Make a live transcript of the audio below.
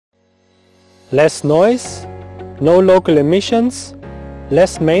less noise, no local emissions,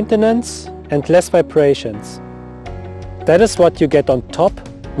 less maintenance and less vibrations. That is what you get on top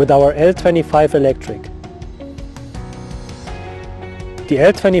with our L25 Electric. The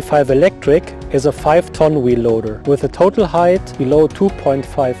L25 Electric is a 5-ton wheel loader with a total height below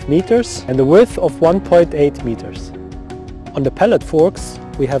 2.5 meters and a width of 1.8 meters. On the pallet forks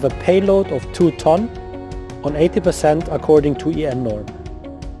we have a payload of 2 ton on 80% according to EN norm.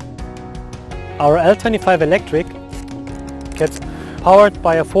 Our L25 Electric gets powered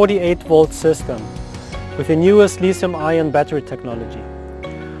by a 48 volt system with the newest lithium-ion battery technology.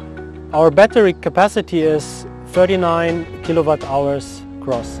 Our battery capacity is 39 kilowatt hours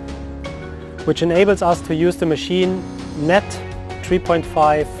gross, which enables us to use the machine net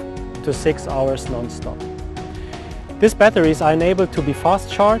 3.5 to 6 hours non-stop. These batteries are enabled to be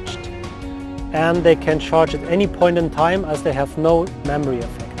fast charged and they can charge at any point in time as they have no memory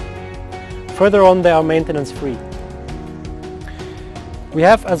effect. Further on, they are maintenance free. We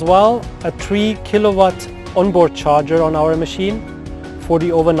have as well a 3 kilowatt onboard charger on our machine for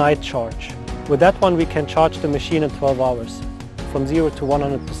the overnight charge. With that one we can charge the machine in 12 hours, from 0 to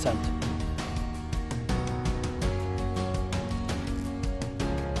 100%.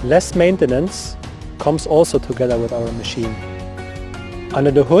 Less maintenance comes also together with our machine. Under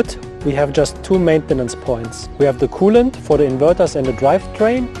the hood we have just 2 maintenance points. We have the coolant for the inverters and the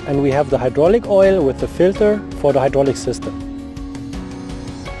drivetrain, and we have the hydraulic oil with the filter for the hydraulic system.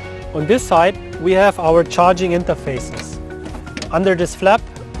 On this side we have our charging interfaces. Under this flap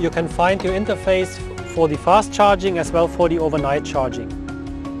you can find your interface for the fast charging as well for the overnight charging.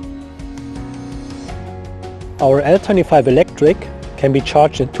 Our L25 Electric can be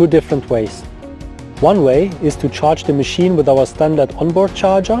charged in 2 different ways. One way is to charge the machine with our standard onboard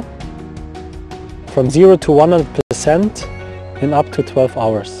charger from 0 to 100% in up to 12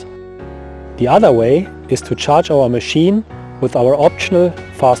 hours. The other way is to charge our machine with our optional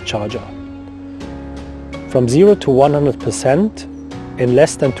fast charger from 0 to 100% in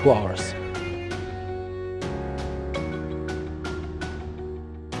less than 2 hours.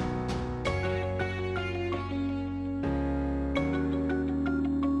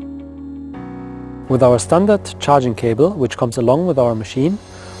 With our standard charging cable, which comes along with our machine,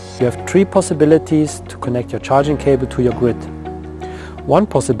 you have 3 possibilities to connect your charging cable to your grid. One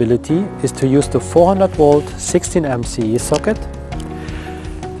possibility is to use the 400 volt 16 amp CE socket.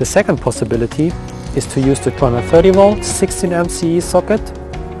 The second possibility is to use the 230 volt 16 amp CE socket.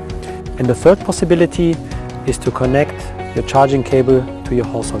 And the third possibility is to connect your charging cable to your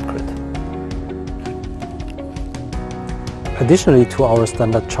household grid. Additionally to our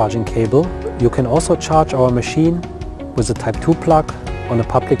standard charging cable, you can also charge our machine with a Type 2 plug on a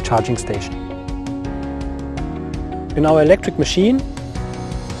public charging station. In our electric machine,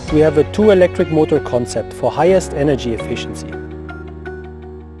 we have a 2 electric motor concept for highest energy efficiency.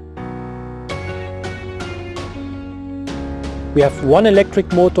 We have 1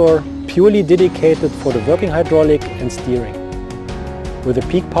 electric motor purely dedicated for the working hydraulic and steering, with a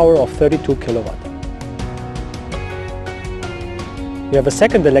peak power of 32 kilowatt. We have a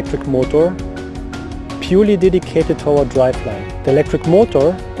second electric motor purely dedicated to our driveline. The electric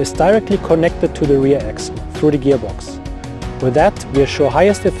motor is directly connected to the rear axle through the gearbox. With that, we assure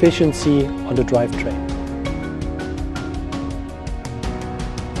highest efficiency on the drivetrain.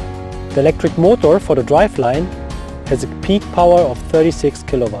 The electric motor for the driveline has a peak power of 36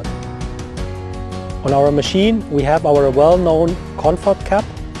 kilowatt. On our machine, we have our well-known comfort cap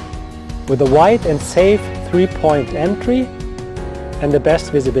with a wide and safe 3-point entry and the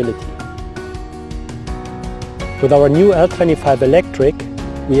best visibility. With our new L25 Electric,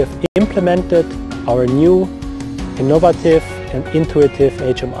 we have implemented our new innovative and intuitive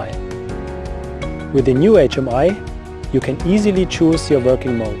HMI. With the new HMI, you can easily choose your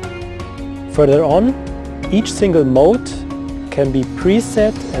working mode. Further on, each single mode can be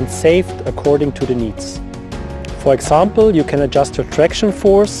preset and saved according to the needs. For example, you can adjust your traction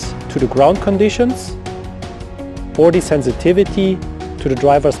force to the ground conditions or the sensitivity to the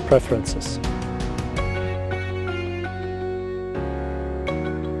driver's preferences.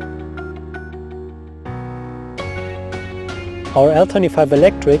 Our L25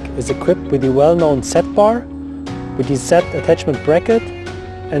 Electric is equipped with the well-known set bar, with the set attachment bracket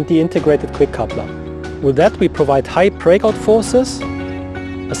and the integrated quick coupler. With that we provide high breakout forces,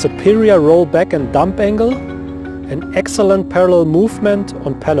 a superior rollback and dump angle, and excellent parallel movement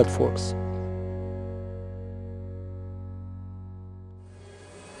on pallet forks.